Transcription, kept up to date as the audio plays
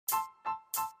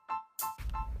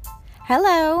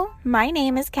Hello, my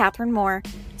name is Catherine Moore,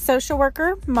 social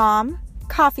worker, mom,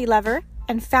 coffee lover,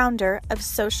 and founder of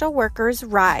Social Workers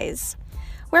Rise,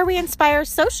 where we inspire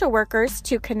social workers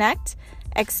to connect,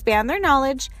 expand their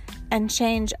knowledge, and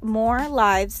change more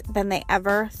lives than they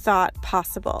ever thought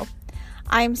possible.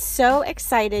 I'm so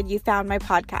excited you found my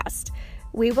podcast.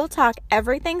 We will talk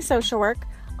everything social work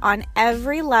on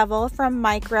every level from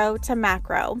micro to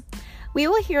macro. We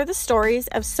will hear the stories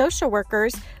of social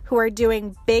workers who are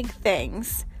doing big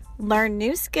things, learn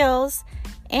new skills,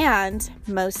 and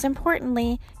most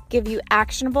importantly, give you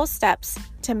actionable steps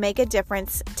to make a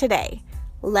difference today.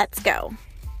 Let's go.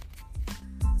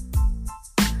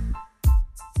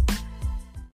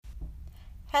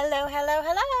 Hello.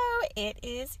 It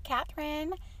is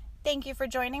Catherine. Thank you for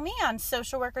joining me on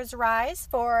Social Workers Rise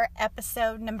for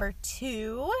episode number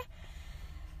 2.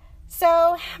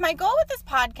 So my goal with this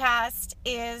podcast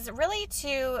is really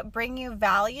to bring you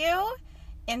value,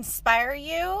 inspire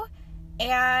you,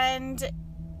 and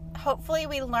hopefully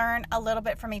we learn a little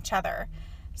bit from each other.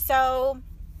 So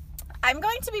I'm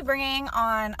going to be bringing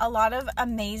on a lot of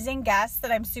amazing guests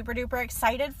that I'm super duper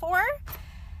excited for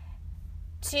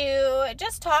to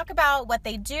just talk about what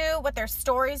they do, what their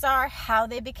stories are, how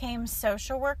they became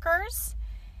social workers,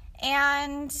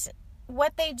 and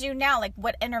what they do now, like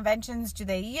what interventions do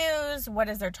they use, what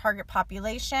is their target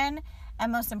population,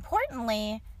 and most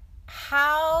importantly,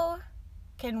 how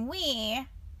can we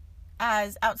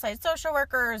as outside social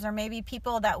workers or maybe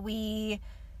people that we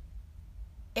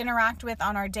interact with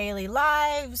on our daily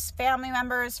lives, family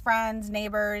members, friends,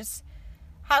 neighbors,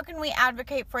 how can we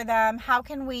advocate for them? How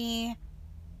can we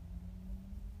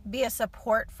be a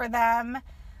support for them?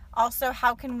 Also,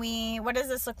 what does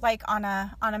this look like on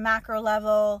a macro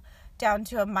level down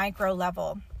to a micro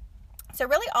level? So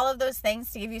really all of those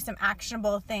things to give you some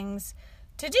actionable things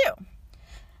to do.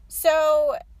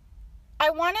 So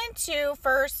I wanted to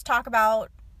first talk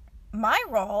about my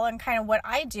role and kind of what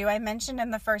I do. I mentioned in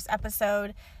the first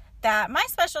episode that my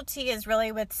specialty is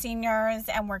really with seniors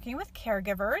and working with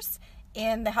caregivers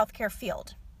in the healthcare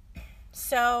field.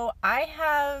 So I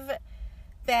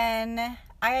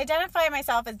identify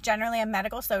myself as generally a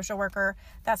medical social worker.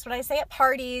 That's what I say at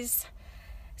parties.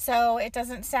 So it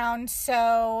doesn't sound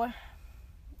so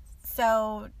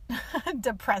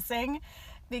depressing,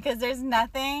 because there's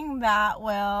nothing that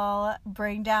will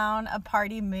bring down a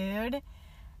party mood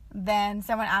than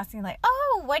someone asking like,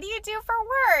 "Oh, what do you do for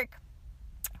work?"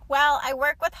 Well, I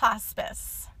work with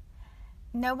hospice.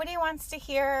 Nobody wants to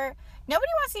hear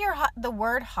the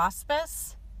word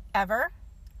hospice ever.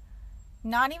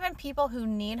 Not even people who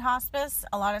need hospice.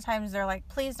 A lot of times they're like,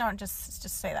 please don't just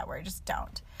say that word. Just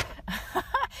don't.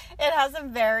 It has a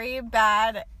very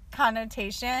bad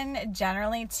connotation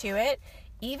generally to it,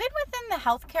 even within the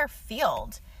healthcare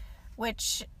field,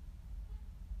 which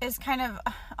is kind of,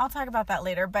 I'll talk about that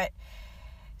later. But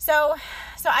so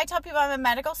I tell people I'm a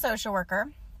medical social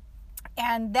worker.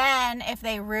 And then if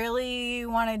they really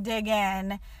want to dig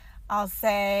in, I'll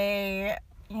say,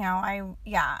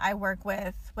 I work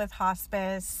with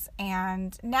hospice,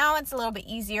 and now it's a little bit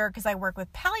easier because I work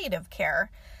with palliative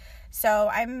care. So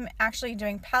I'm actually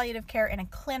doing palliative care in a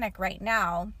clinic right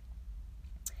now.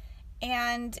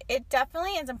 And it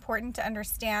definitely is important to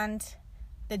understand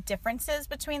the differences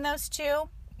between those two.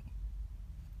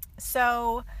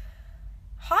 So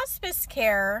hospice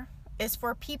care is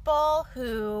for people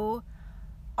who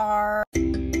are...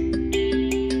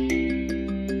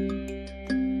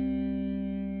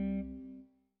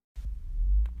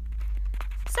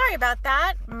 Sorry about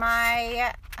that.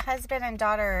 My husband and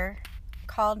daughter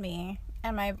called me,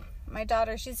 and my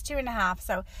daughter, she's 2.5,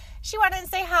 so she wanted to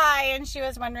say hi, and she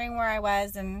was wondering where I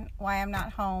was and why I'm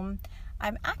not home.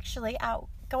 I'm actually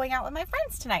going out with my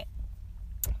friends tonight.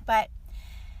 But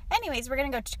anyways, we're going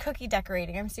to go cookie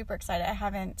decorating. I'm super excited. I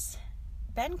haven't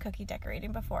been cookie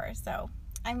decorating before, so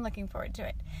I'm looking forward to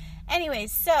it.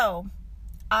 Anyways, so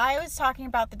I was talking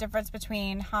about the difference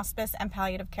between hospice and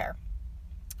palliative care.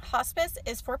 Hospice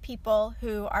is for people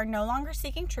who are no longer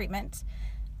seeking treatment.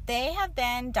 They have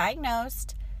been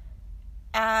diagnosed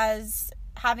as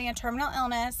having a terminal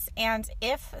illness, and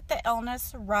if the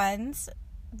illness runs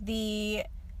the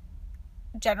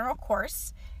general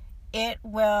course, they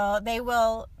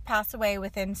will pass away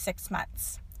within 6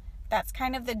 months. That's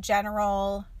kind of the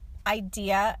general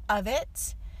idea of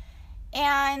it.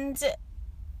 And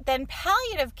then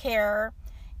palliative care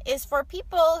is for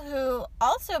people who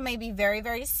also may be very,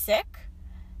 very sick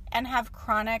and have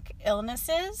chronic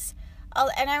illnesses.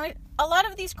 And a lot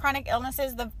of these chronic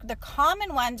illnesses, the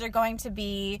common ones are going to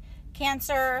be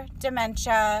cancer,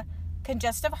 dementia,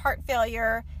 congestive heart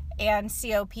failure, and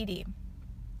COPD.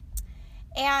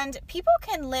 And people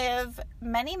can live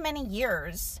many, many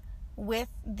years with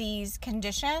these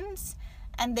conditions,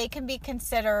 and they can be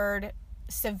considered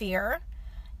severe.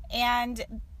 And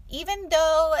even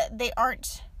though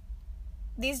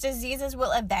these diseases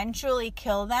will eventually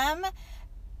kill them,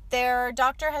 their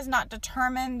doctor has not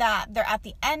determined that they're at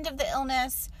the end of the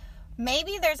illness.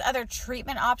 Maybe there's other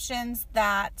treatment options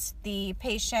that the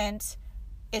patient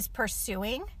is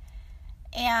pursuing.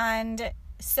 And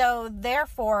so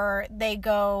therefore they're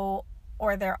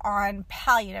on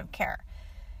palliative care.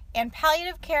 And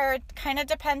palliative care kind of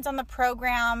depends on the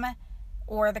program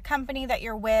or the company that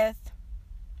you're with.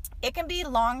 It can be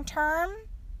long-term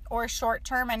or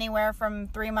short-term, anywhere from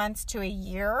 3 months to a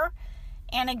year.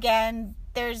 And again,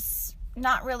 there's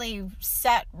not really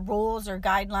set rules or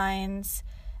guidelines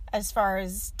as far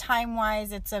as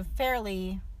time-wise. It's a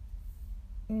fairly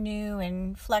new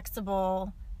and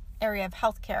flexible area of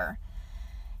healthcare.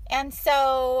 And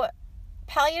so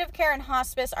palliative care and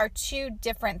hospice are two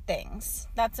different things.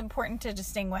 That's important to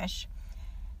distinguish.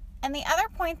 And the other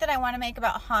point that I want to make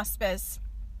about hospice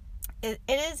is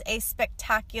it is a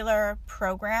spectacular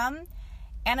program,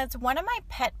 and it's one of my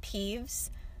pet peeves.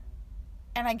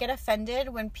 And I get offended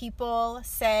when people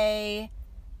say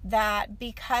that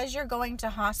because you're going to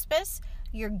hospice,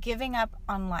 you're giving up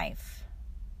on life.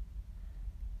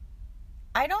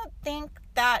 I don't think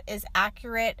that is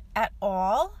accurate at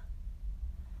all,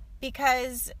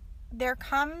 because there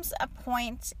comes a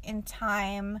point in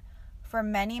time for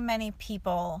many, many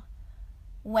people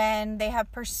when they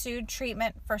have pursued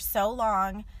treatment for so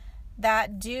long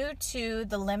that due to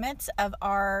the limits of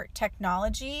our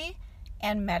technology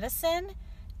and medicine,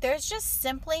 there's just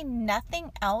simply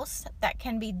nothing else that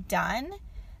can be done.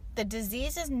 The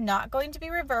disease is not going to be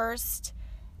reversed.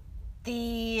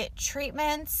 The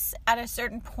treatments at a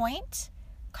certain point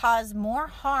cause more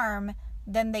harm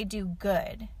than they do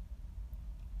good.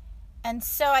 And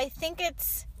so I think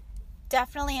it's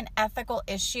definitely an ethical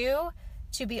issue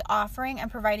to be offering and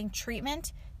providing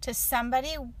treatment to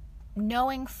somebody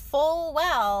knowing full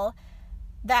well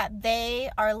that they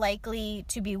are likely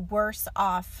to be worse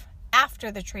off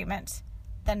after the treatment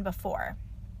than before.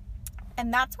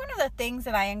 And that's one of the things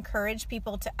that I encourage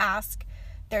people to ask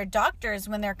their doctors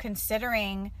when they're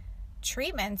considering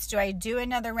treatments. Do I do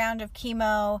another round of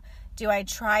chemo? Do I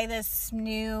try this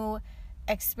new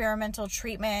experimental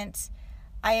treatment?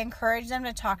 I encourage them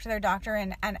to talk to their doctor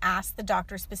and ask the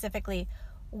doctor specifically,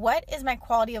 what is my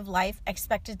quality of life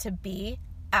expected to be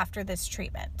after this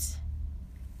treatment?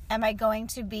 Am I going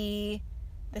to be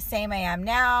the same I am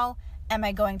now? Am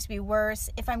I going to be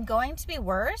worse? If I'm going to be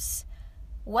worse,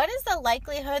 what is the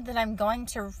likelihood that I'm going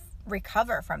to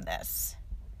recover from this?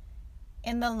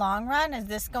 In the long run, is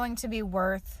this going to be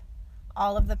worth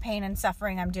all of the pain and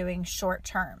suffering I'm doing short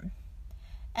term?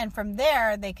 And from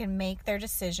there, they can make their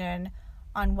decision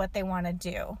on what they want to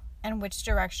do and which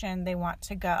direction they want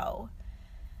to go.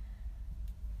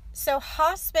 So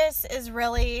hospice is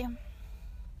really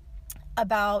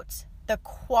about the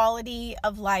quality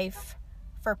of life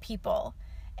for people.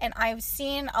 And I've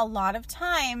seen a lot of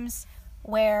times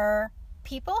where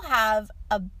people have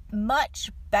a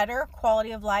much better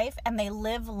quality of life and they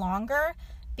live longer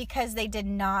because they did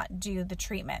not do the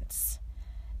treatments.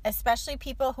 Especially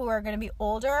people who are going to be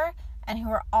older and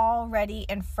who are already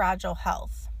in fragile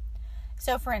health.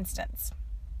 So for instance,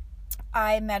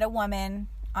 I met a woman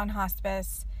on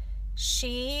hospice.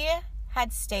 She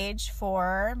had stage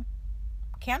 4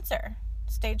 cancer,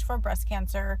 stage 4 breast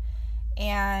cancer,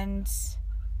 and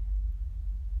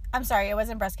I'm sorry, it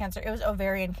wasn't breast cancer, it was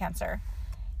ovarian cancer.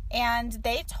 And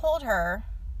they told her,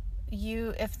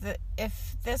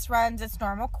 if this runs its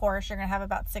normal course, you're going to have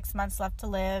about 6 months left to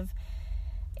live,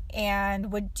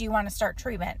 and do you want to start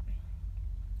treatment?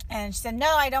 And she said,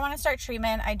 no, I don't want to start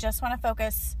treatment. I just want to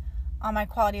focus on my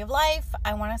quality of life.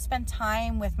 I want to spend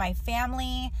time with my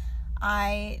family.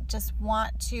 I just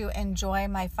want to enjoy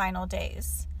my final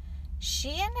days. She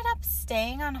ended up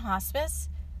staying on hospice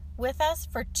with us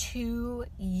for 2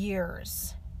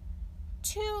 years.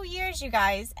 2 years, you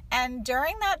guys. And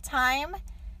during that time,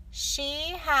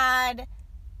 she had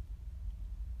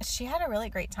a really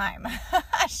great time.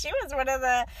 She was one of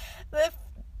the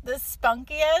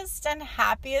spunkiest and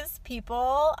happiest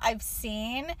people I've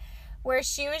seen, where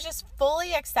she was just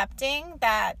fully accepting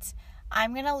that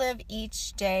I'm going to live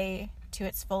each day to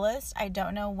its fullest. I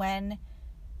don't know when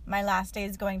my last day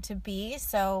is going to be,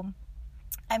 so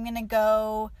I'm going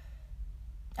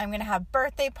to have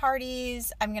birthday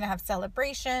parties, I'm going to have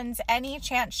celebrations. Any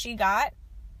chance she got,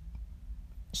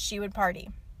 she would party.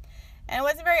 And it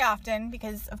wasn't very often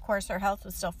because, of course, her health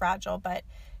was still fragile, but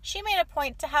she made a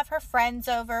point to have her friends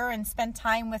over and spend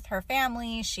time with her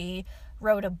family. She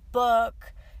wrote a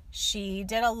book. She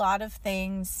did a lot of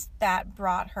things that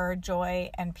brought her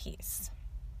joy and peace.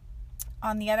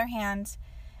 On the other hand,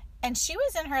 and she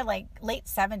was in her like late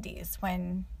 70s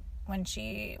when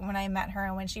I met her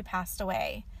and when she passed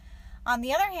away. On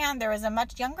the other hand, there was a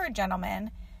much younger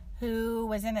gentleman who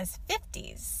was in his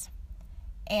 50s,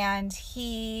 and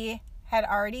he had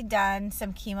already done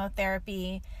some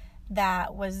chemotherapy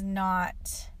that was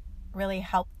not really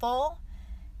helpful,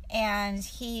 and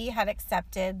he had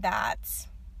accepted that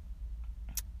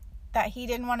he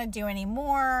didn't want to do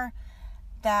anymore,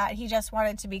 that he just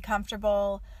wanted to be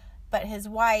comfortable, but his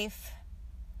wife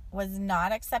was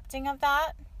not accepting of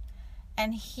that.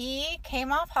 And he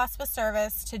came off hospice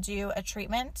service to do a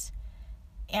treatment.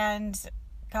 And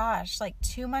gosh, like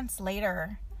 2 months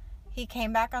later, he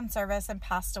came back on service and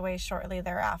passed away shortly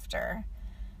thereafter.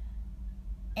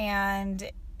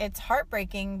 And it's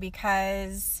heartbreaking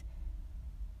because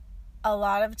a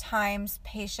lot of times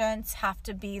patients have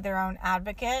to be their own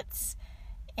advocates,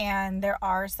 and there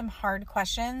are some hard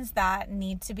questions that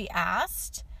need to be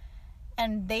asked.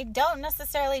 And they don't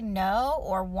necessarily know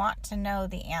or want to know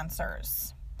the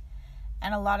answers.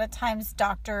 And a lot of times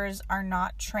doctors are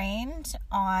not trained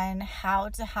on how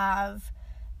to have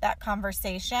that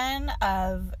conversation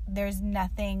of there's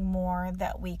nothing more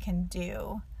that we can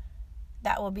do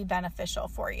that will be beneficial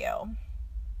for you.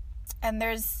 And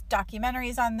there's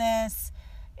documentaries on this.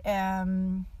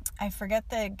 I forget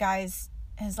the guy's,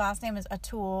 his last name is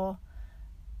Atul.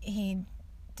 He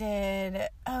did, it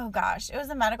was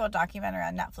a medical documentary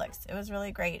on Netflix. It was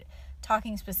really great,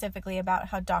 talking specifically about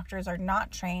how doctors are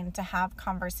not trained to have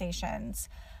conversations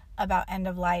about end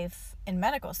of life in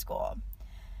medical school,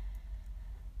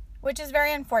 which is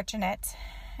very unfortunate.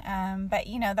 But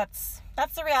you know, that's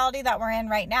the reality that we're in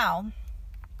right now.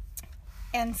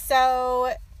 And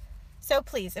so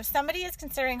please, if somebody is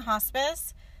considering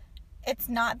hospice, it's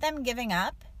not them giving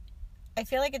up. I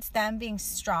feel like it's them being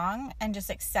strong and just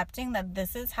accepting that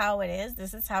this is how it is,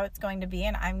 this is how it's going to be,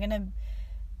 and I'm going to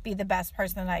be the best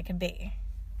person that I can be,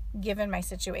 given my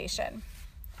situation.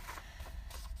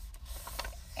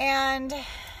 And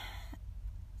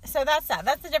so that's that.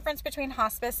 That's the difference between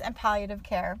hospice and palliative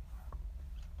care.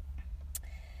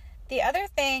 The other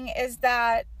thing is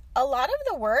that a lot of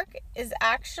the work is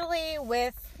actually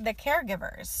with the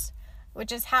caregivers,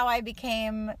 which is how I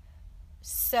became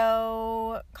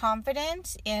so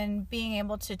confident in being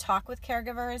able to talk with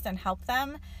caregivers and help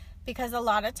them, because a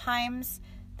lot of times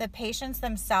the patients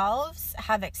themselves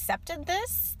have accepted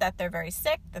this, that they're very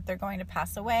sick, that they're going to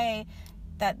pass away,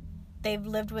 that they've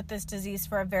lived with this disease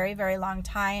for a very, very long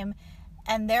time,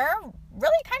 and they're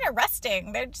really kind of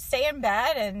resting. They just stay in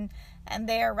bed and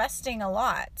they are resting a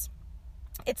lot.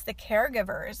 It's the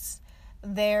caregivers,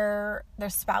 their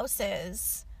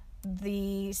spouses,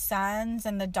 the sons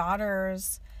and the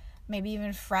daughters, maybe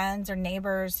even friends or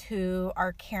neighbors who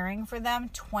are caring for them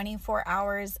 24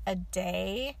 hours a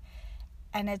day.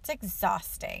 And it's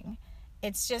exhausting.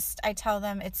 It's just, I tell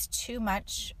them it's too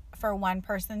much for one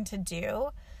person to do.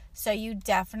 So you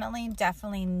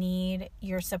definitely need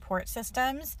your support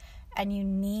systems, and you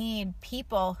need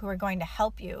people who are going to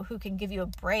help you, who can give you a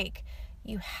break.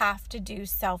 You have to do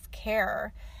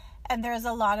self-care. And there's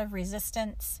a lot of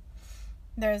resistance.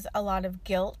 There's a lot of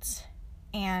guilt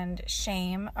and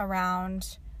shame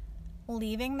around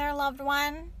leaving their loved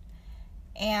one,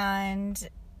 and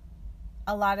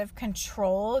a lot of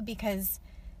control because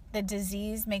the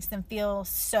disease makes them feel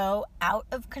so out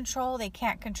of control. They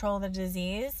can't control the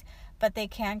disease, but they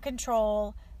can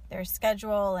control their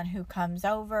schedule and who comes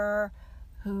over,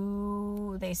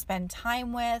 who they spend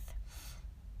time with.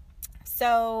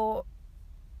 So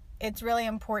it's really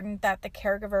important that the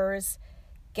caregivers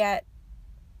get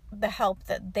the help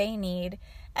that they need,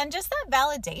 and just that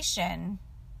validation,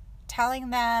 telling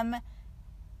them,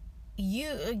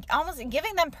 you almost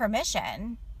giving them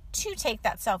permission to take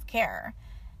that self-care,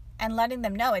 and letting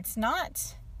them know it's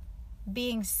not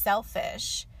being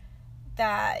selfish.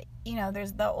 That, you know,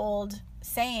 there's the old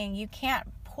saying, you can't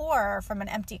pour from an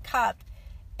empty cup.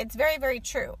 It's very, very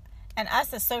true. And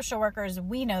us as social workers,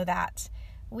 we know that.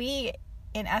 We,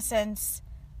 in essence,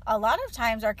 a lot of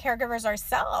times are caregivers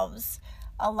ourselves.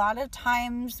 A lot of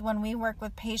times when we work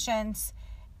with patients,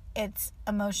 it's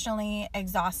emotionally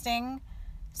exhausting.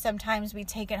 Sometimes we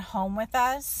take it home with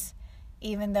us,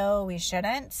 even though we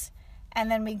shouldn't. And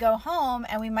then we go home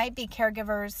and we might be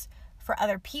caregivers for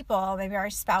other people, maybe our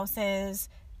spouses,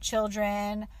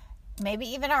 children, maybe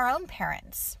even our own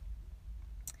parents.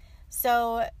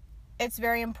 So it's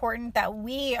very important that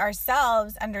we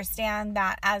ourselves understand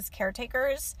that as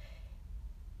caretakers,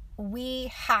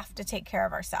 we have to take care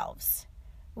of ourselves.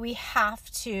 We have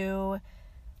to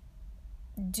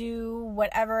do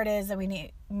whatever it is that we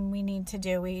need to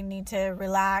do. We need to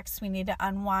relax. We need to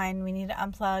unwind. We need to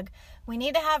unplug. We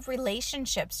need to have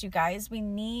relationships, you guys. We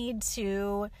need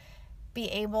to be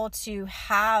able to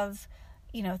have,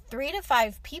 3 to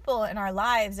 5 people in our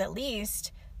lives at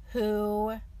least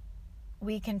who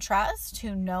we can trust,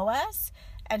 who know us,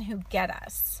 and who get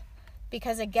us.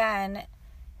 Because again,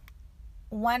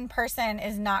 one person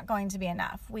is not going to be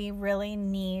enough. We really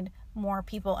need more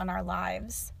people in our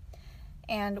lives.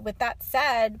 And with that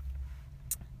said,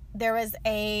 there was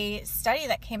a study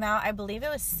that came out, I believe it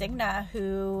was Cigna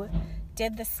who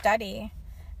did the study,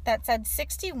 that said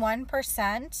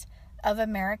 61% of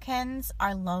Americans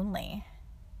are lonely.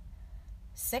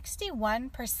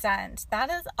 61%. That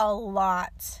is a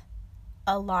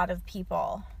lot of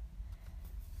people.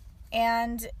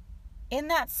 And in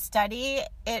that study,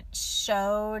 it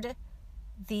showed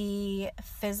the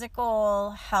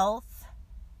physical health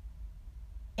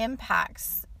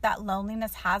impacts that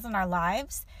loneliness has in our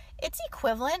lives. It's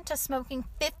equivalent to smoking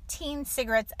 15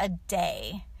 cigarettes a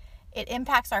day. It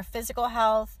impacts our physical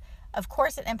health. Of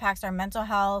course, it impacts our mental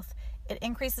health. It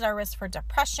increases our risk for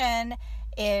depression.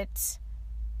 It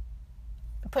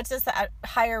puts us at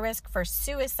higher risk for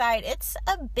suicide. It's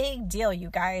a big deal, you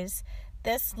guys.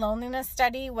 This loneliness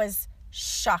study was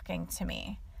shocking to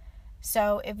me.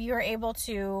 So if you are able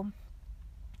to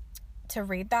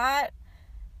read that,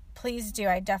 please do.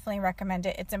 I definitely recommend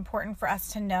it. It's important for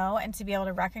us to know and to be able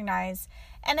to recognize.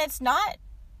 And it's not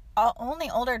only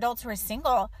older adults who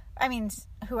are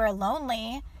who are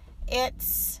lonely.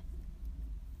 It's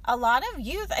a lot of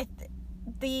youth.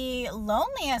 The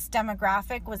loneliest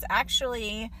demographic was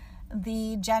actually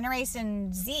the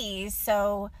Generation Z.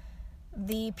 So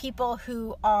the people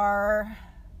who are,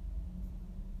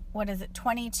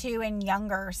 22 and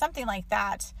younger, something like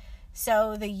that.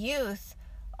 So the youth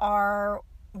are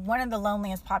one of the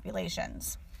loneliest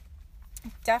populations.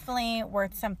 Definitely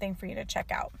worth something for you to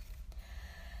check out.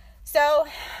 So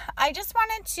I just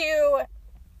wanted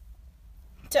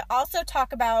to also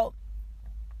talk about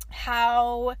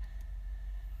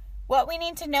what we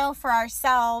need to know for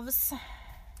ourselves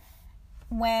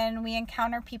when we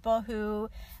encounter people who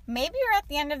maybe are at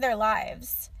the end of their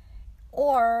lives,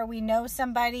 or we know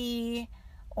somebody,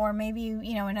 or maybe,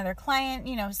 another client,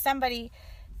 somebody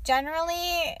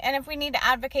generally. And if we need to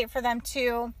advocate for them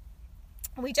too,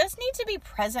 we just need to be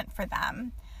present for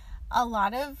them. A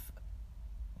lot of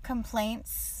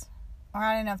complaints, or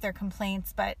I don't know if they're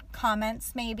complaints, but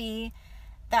comments maybe,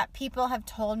 that people have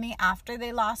told me after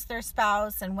they lost their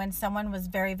spouse and when someone was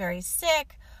very, very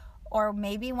sick, or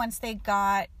maybe once they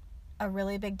got a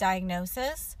really big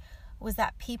diagnosis, was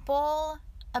that people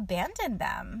abandoned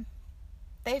them.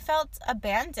 They felt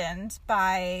abandoned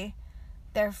by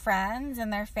their friends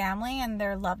and their family and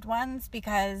their loved ones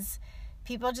because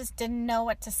people just didn't know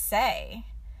what to say.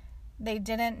 They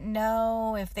didn't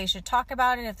know if they should talk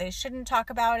about it, if they shouldn't talk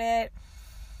about it.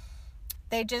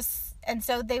 And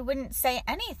so they wouldn't say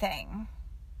anything.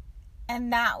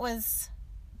 And that was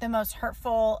the most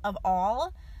hurtful of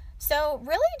all. So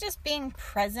really just being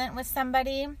present with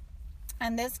somebody,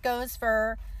 and this goes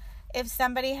for if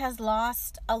somebody has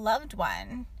lost a loved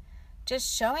one,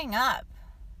 just showing up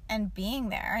and being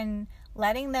there and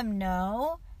letting them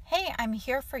know, hey, I'm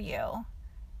here for you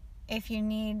if you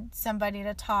need somebody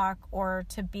to talk or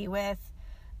to be with,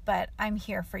 but I'm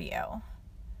here for you.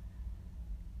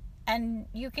 And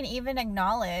you can even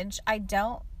acknowledge, I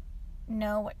don't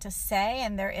know what to say,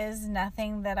 and there is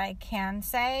nothing that I can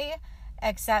say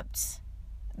except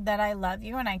that I love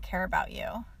you and I care about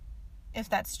you. If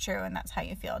that's true and that's how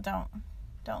you feel,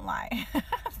 don't lie.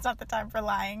 It's not the time for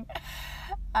lying.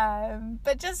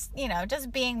 But just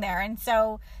being there. And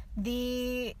so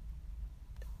the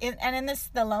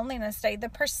loneliness study, the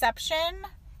perception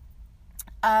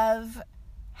of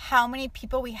how many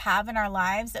people we have in our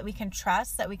lives that we can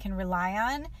trust, that we can rely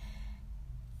on,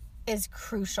 is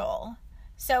crucial.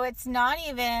 So it's not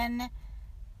even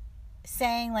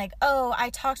saying like, oh,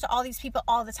 I talk to all these people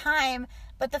all the time,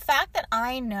 but the fact that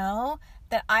I know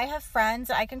that I have friends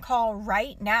that I can call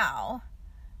right now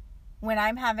when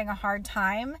I'm having a hard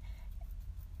time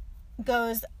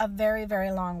goes a very,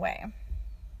 very long way.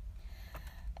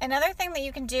 Another thing that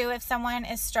you can do if someone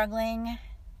is struggling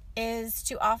is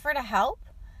to offer to help.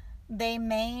 They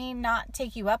may not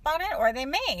take you up on it, or they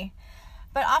may,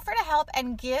 but offer to help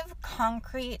and give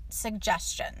concrete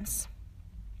suggestions.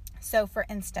 So for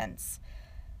instance,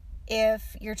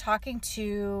 if you're talking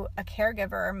to a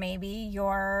caregiver, maybe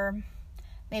your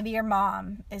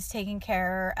mom is taking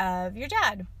care of your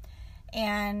dad,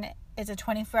 and it's a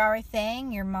 24-hour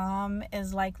thing. Your mom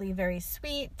is likely very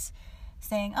sweet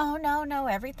saying, oh, no,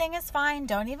 everything is fine.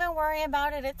 Don't even worry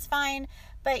about it. It's fine.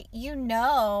 But you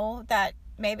know that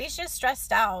maybe she's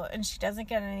stressed out and she doesn't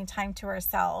get any time to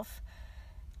herself.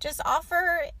 Just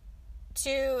offer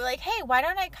to, like, hey, why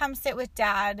don't I come sit with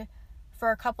Dad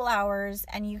for a couple hours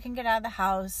and you can get out of the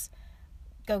house,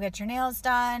 go get your nails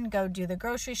done, go do the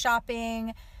grocery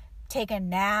shopping, take a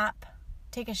nap,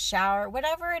 take a shower,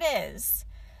 whatever it is.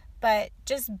 But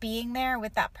just being there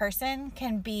with that person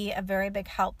can be a very big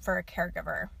help for a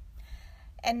caregiver.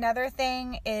 Another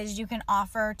thing is you can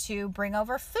offer to bring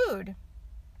over food.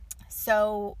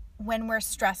 So when we're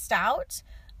stressed out,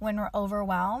 when we're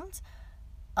overwhelmed,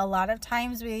 a lot of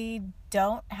times we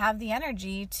don't have the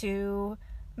energy to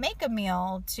make a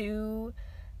meal, to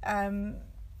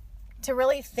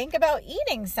really think about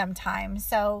eating sometimes.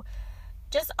 So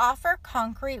just offer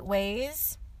concrete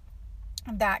ways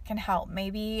that can help.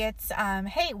 Maybe it's,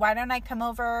 hey, why don't I come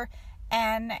over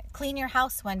and clean your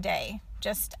house one day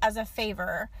just as a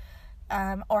favor,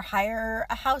 or hire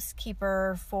a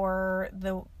housekeeper for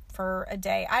a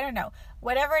day. I don't know.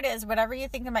 Whatever it is, whatever you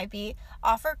think it might be,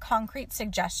 offer concrete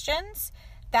suggestions.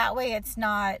 That way it's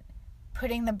not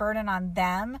putting the burden on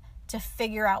them to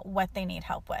figure out what they need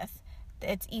help with.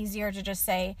 It's easier to just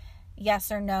say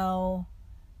yes or no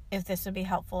if this would be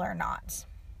helpful or not.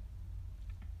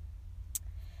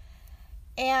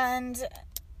 And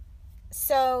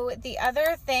so the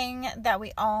other thing that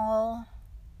we all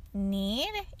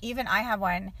need, even I have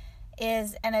one,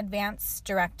 is an advance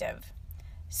directive.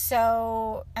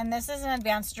 So, and this is an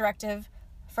advance directive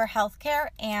for healthcare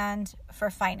and for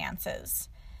finances.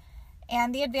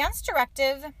 And the advance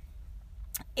directive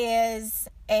is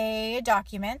a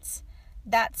document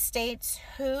that states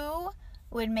who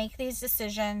would make these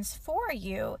decisions for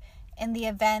you in the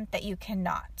event that you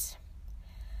cannot.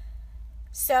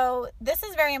 So this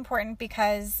is very important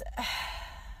because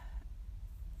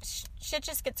shit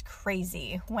just gets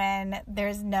crazy when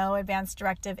there's no advance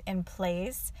directive in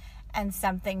place and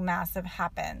something massive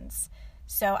happens.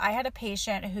 So I had a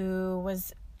patient who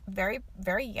was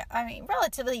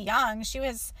relatively young. She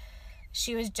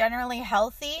was generally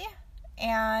healthy,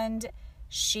 and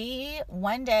she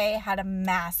one day had a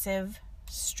massive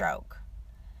stroke.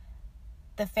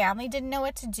 The family didn't know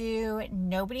what to do.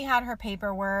 Nobody had her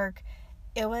paperwork.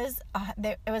 It was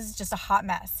just a hot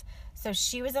mess. So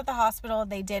she was at the hospital.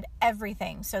 They did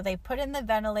everything. So they put in the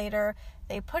ventilator.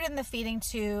 They put in the feeding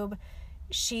tube.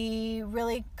 She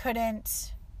really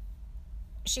couldn't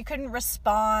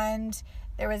respond.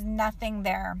 There was nothing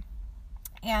there.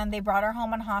 And they brought her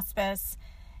home on hospice.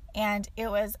 And it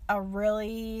was a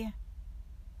really,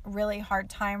 really hard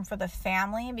time for the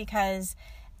family because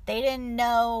they didn't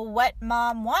know what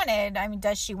mom wanted. I mean,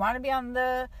 does she want to be on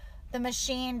the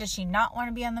machine? Does she not want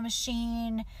to be on the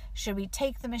machine? Should we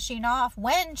take the machine off?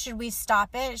 When should we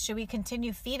stop it? Should we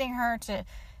continue feeding her to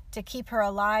keep her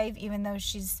alive even though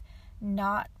she's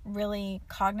not really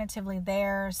cognitively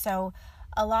there? So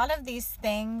a lot of these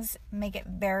things make it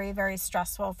very, very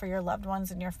stressful for your loved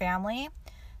ones and your family.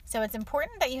 So it's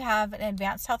important that you have an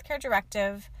advanced healthcare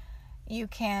directive. You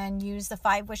can use the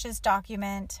 5 Wishes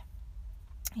document.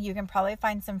 You can probably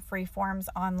find some free forms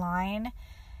online.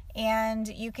 And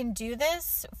you can do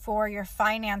this for your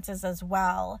finances as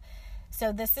well.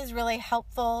 So this is really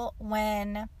helpful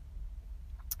when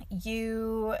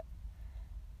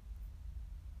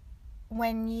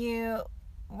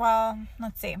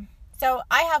let's see. So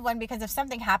I have one because if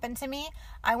something happened to me,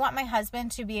 I want my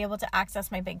husband to be able to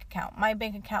access my bank account. My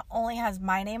bank account only has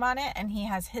my name on it and he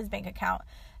has his bank account.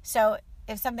 So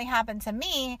if something happened to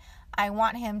me, I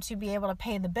want him to be able to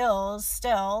pay the bills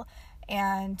still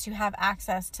and to have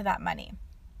access to that money.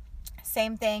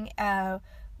 Same thing,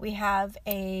 we have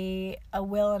a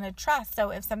will and a trust. So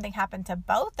if something happened to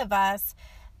both of us,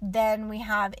 then we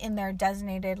have in there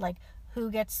designated like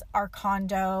who gets our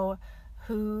condo,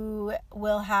 who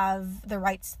will have the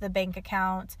rights to the bank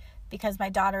account. Because my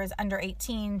daughter is under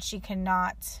 18, she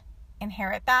cannot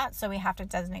inherit that, so we have to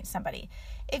designate somebody.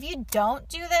 If you don't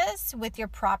do this with your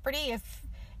property,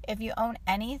 if you own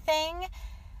anything,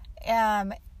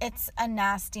 it's a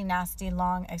nasty,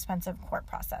 long, expensive court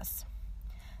process.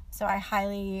 So I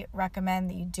highly recommend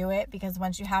that you do it because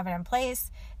once you have it in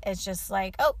place, it's just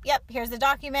like, oh, yep, here's the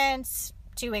documents.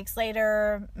 2 weeks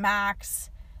later, max,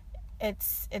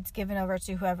 it's given over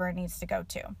to whoever it needs to go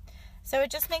to. So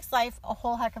it just makes life a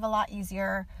whole heck of a lot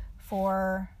easier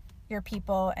for your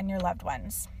people and your loved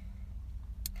ones.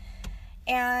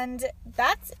 And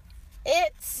that's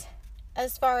it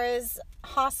as far as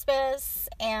hospice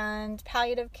and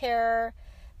palliative care.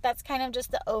 That's kind of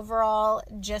just the overall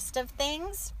gist of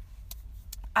things.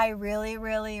 I really,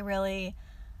 really, really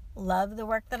love the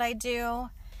work that I do.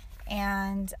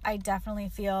 and I definitely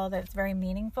feel that it's very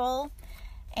meaningful.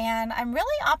 And I'm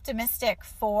really optimistic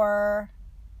for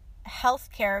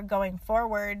healthcare going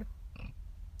forward.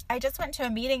 I just went to a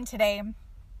meeting today.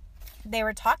 They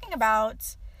were talking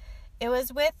about, it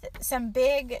was with some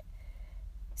big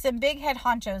head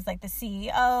honchos, like the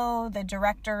CEO, the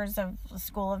directors of the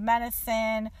School of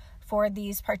Medicine for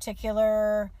these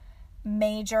particular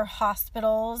major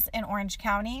hospitals in Orange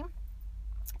County.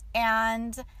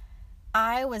 And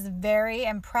I was very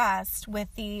impressed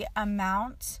with the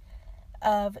amount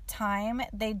of time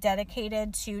they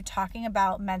dedicated to talking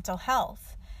about mental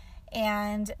health.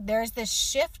 And there's this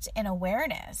shift in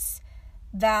awareness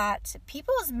that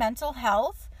people's mental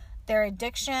health, their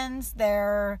addictions,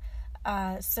 their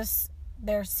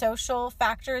social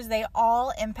factors, they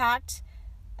all impact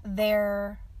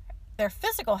their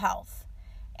physical health.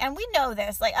 And we know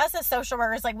this, like us as social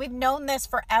workers, like we've known this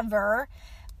forever,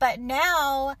 but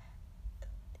now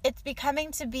it's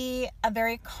becoming to be a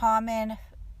very common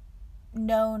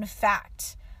known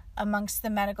fact amongst the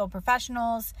medical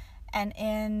professionals and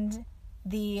in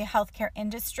the healthcare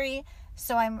industry.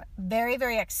 So I'm very,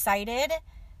 very excited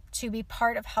to be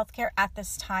part of healthcare at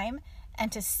this time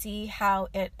and to see how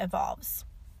it evolves.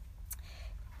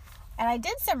 And I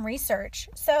did some research.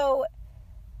 So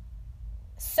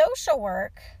social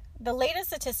work, the latest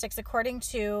statistics according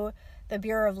to the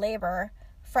Bureau of Labor,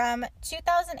 from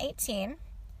 2018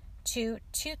 to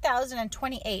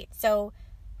 2028, so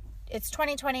it's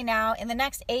 2020 now, in the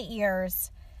next 8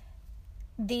 years,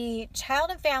 the child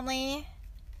and family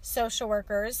social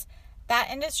workers, that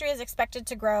industry is expected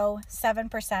to grow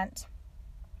 7%.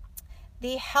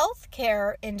 The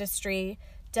healthcare industry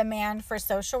demand for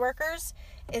social workers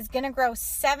is going to grow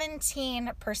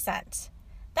 17%.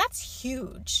 That's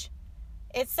huge.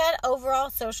 It said overall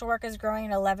social work is growing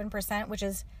at 11%, which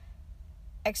is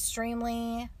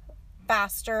extremely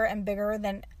faster and bigger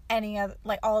than any of,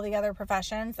 like, all the other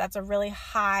professions. That's a really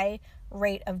high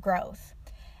rate of growth.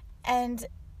 And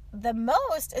the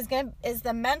most is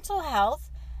the mental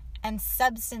health and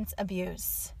substance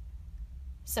abuse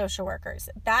social workers.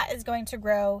 That is going to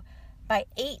grow by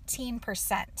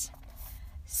 18%.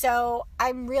 So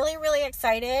I'm really, really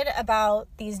excited about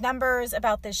these numbers,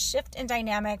 about this shift in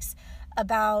dynamics,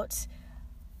 about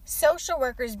social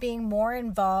workers being more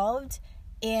involved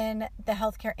in the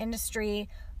healthcare industry.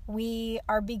 We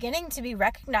are beginning to be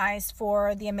recognized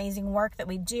for the amazing work that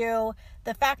we do,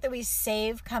 the fact that we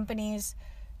save companies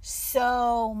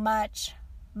so much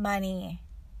money.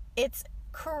 It's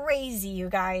crazy, you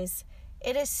guys.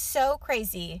 It is so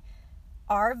crazy,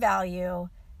 our value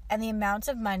and the amount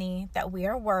of money that we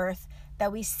are worth,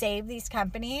 that we save these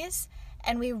companies.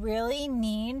 And we really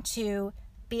need to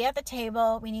be at the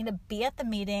table. We need to be at the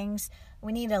meetings.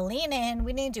 We need to lean in.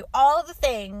 We need to do all the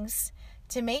things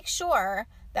to make sure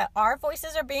that our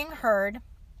voices are being heard,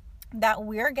 that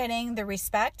we're getting the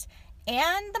respect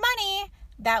and the money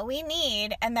that we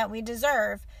need and that we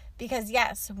deserve. Because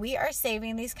yes, we are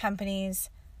saving these companies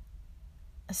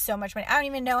so much money. I don't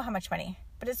even know how much money,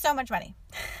 but it's so much money.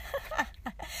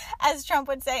 As Trump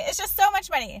would say, it's just so much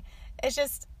money. It's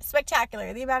just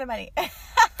spectacular, the amount of money.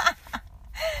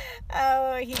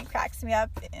 Oh, he cracks me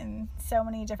up in so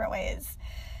many different ways.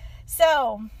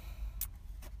 So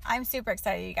I'm super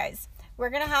excited, you guys. We're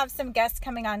going to have some guests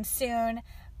coming on soon,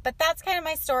 but that's kind of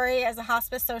my story as a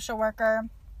hospice social worker.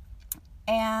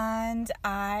 And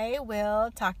I will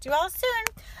talk to you all soon.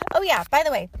 Oh yeah, by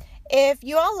the way, if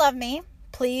you all love me,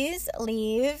 please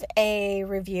leave a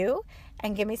review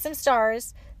and give me some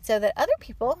stars so that other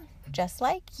people just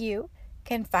like you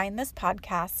can find this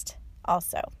podcast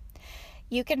also.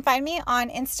 You can find me on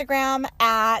Instagram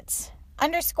at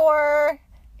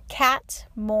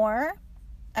 _catmore_.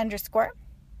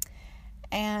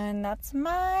 And that's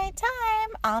my time.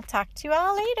 I'll talk to you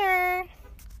all later.